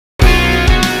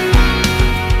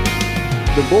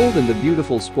The Bold and the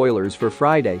Beautiful spoilers for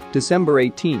Friday, December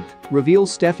 18th,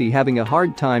 reveals Steffy having a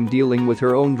hard time dealing with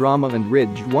her own drama and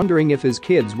Ridge wondering if his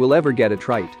kids will ever get it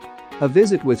right. A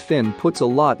visit with Finn puts a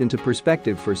lot into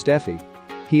perspective for Steffy.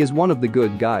 He is one of the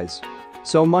good guys.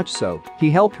 So much so,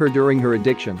 he helped her during her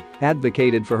addiction,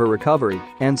 advocated for her recovery,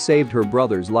 and saved her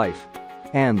brother's life.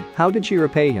 And how did she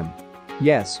repay him?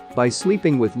 Yes, by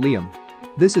sleeping with Liam.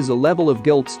 This is a level of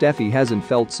guilt Steffy hasn't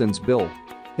felt since Bill.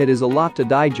 It is a lot to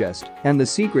digest, and the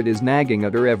secret is nagging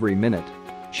at her every minute.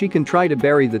 She can try to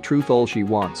bury the truth all she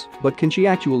wants, but can she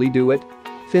actually do it?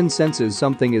 Finn senses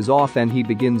something is off and he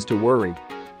begins to worry.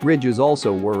 Ridge is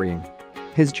also worrying.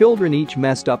 His children each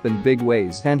messed up in big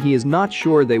ways and he is not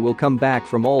sure they will come back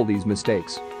from all these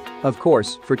mistakes. Of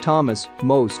course, for Thomas,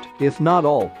 most, if not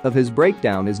all, of his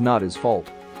breakdown is not his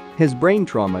fault. His brain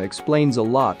trauma explains a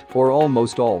lot, or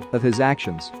almost all, of his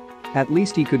actions. At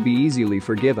least he could be easily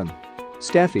forgiven.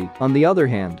 Steffy, on the other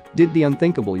hand, did the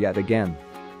unthinkable yet again.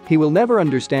 He will never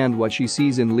understand what she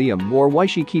sees in Liam or why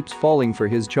she keeps falling for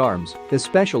his charms,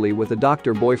 especially with a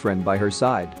doctor boyfriend by her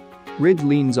side. Ridge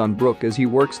leans on Brooke as he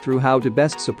works through how to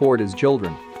best support his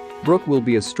children. Brooke will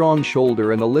be a strong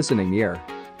shoulder and a listening ear.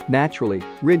 Naturally,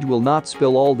 Ridge will not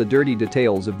spill all the dirty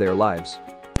details of their lives.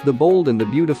 The Bold and the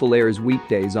Beautiful airs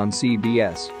weekdays on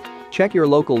CBS. Check your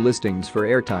local listings for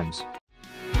airtimes.